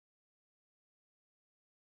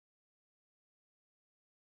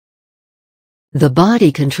The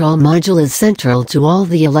body control module is central to all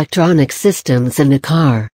the electronic systems in a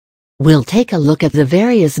car. We'll take a look at the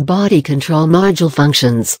various body control module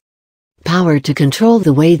functions. Power to control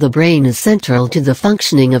the way the brain is central to the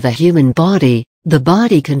functioning of a human body. The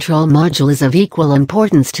body control module is of equal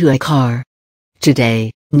importance to a car.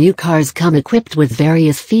 Today, new cars come equipped with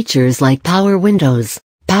various features like power windows,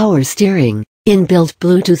 power steering, inbuilt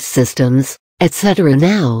Bluetooth systems, etc.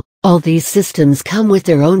 Now, all these systems come with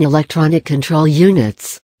their own electronic control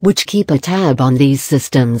units, which keep a tab on these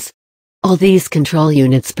systems. All these control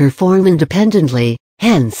units perform independently,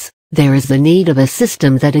 hence, there is the need of a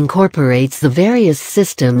system that incorporates the various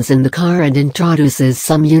systems in the car and introduces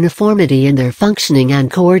some uniformity in their functioning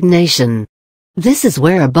and coordination. This is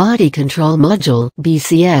where a body control module,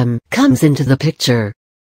 BCM, comes into the picture.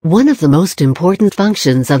 One of the most important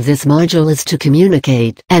functions of this module is to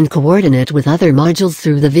communicate and coordinate with other modules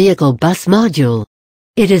through the vehicle bus module.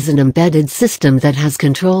 It is an embedded system that has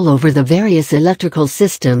control over the various electrical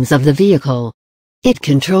systems of the vehicle. It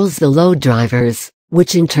controls the load drivers,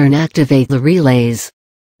 which in turn activate the relays.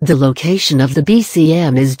 The location of the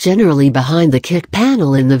BCM is generally behind the kick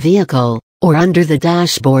panel in the vehicle, or under the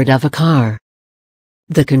dashboard of a car.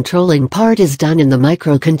 The controlling part is done in the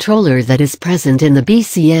microcontroller that is present in the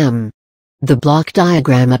BCM. The block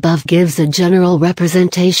diagram above gives a general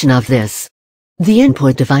representation of this. The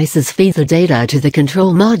input devices feed the data to the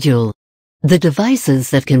control module. The devices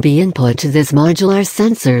that can be input to this module are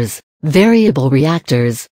sensors, variable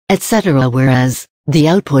reactors, etc., whereas the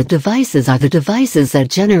output devices are the devices that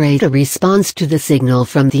generate a response to the signal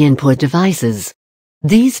from the input devices.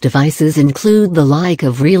 These devices include the like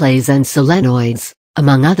of relays and solenoids,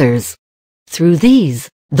 among others. Through these,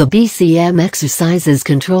 the BCM exercises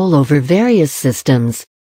control over various systems.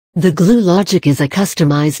 The glue logic is a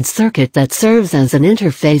customized circuit that serves as an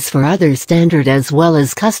interface for other standard as well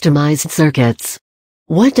as customized circuits.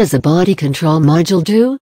 What does a body control module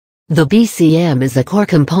do? The BCM is a core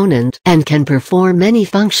component and can perform many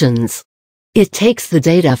functions. It takes the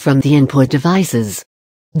data from the input devices.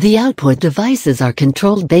 The output devices are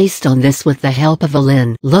controlled based on this with the help of a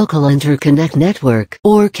LIN, Local Interconnect Network,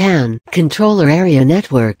 or CAN, Controller Area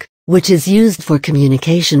Network, which is used for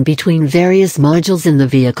communication between various modules in the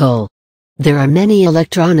vehicle. There are many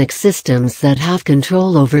electronic systems that have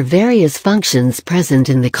control over various functions present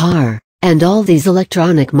in the car, and all these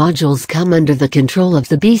electronic modules come under the control of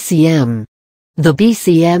the BCM. The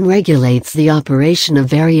BCM regulates the operation of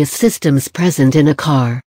various systems present in a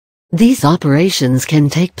car. These operations can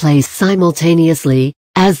take place simultaneously,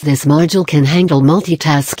 as this module can handle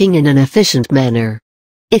multitasking in an efficient manner.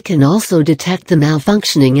 It can also detect the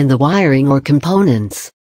malfunctioning in the wiring or components.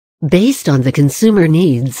 Based on the consumer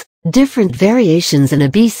needs, different variations in a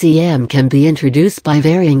BCM can be introduced by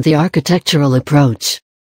varying the architectural approach.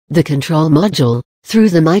 The control module,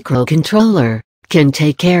 through the microcontroller, can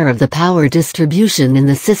take care of the power distribution in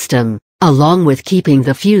the system, along with keeping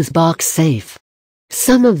the fuse box safe.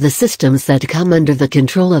 Some of the systems that come under the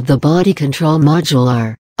control of the body control module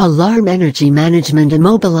are Alarm Energy Management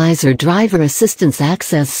Immobilizer Driver Assistance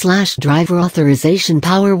Access / Driver Authorization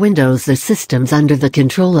Power Windows. The systems under the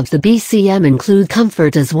control of the BCM include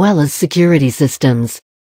comfort as well as security systems.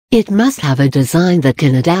 It must have a design that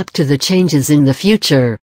can adapt to the changes in the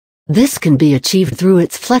future. This can be achieved through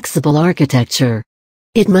its flexible architecture.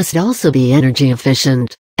 It must also be energy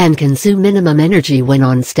efficient, and consume minimum energy when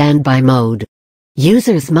on standby mode.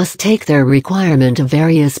 Users must take their requirement of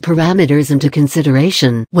various parameters into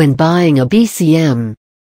consideration when buying a BCM.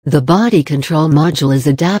 The body control module is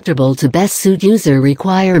adaptable to best suit user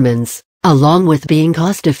requirements, along with being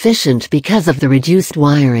cost-efficient because of the reduced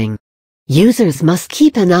wiring. Users must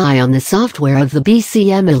keep an eye on the software of the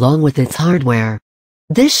BCM along with its hardware.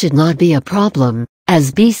 This should not be a problem,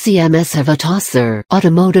 as BCMs have a TOSR,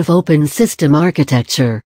 Automotive Open System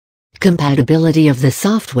Architecture. Compatibility of the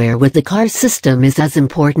software with the car system is as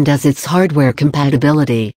important as its hardware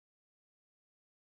compatibility.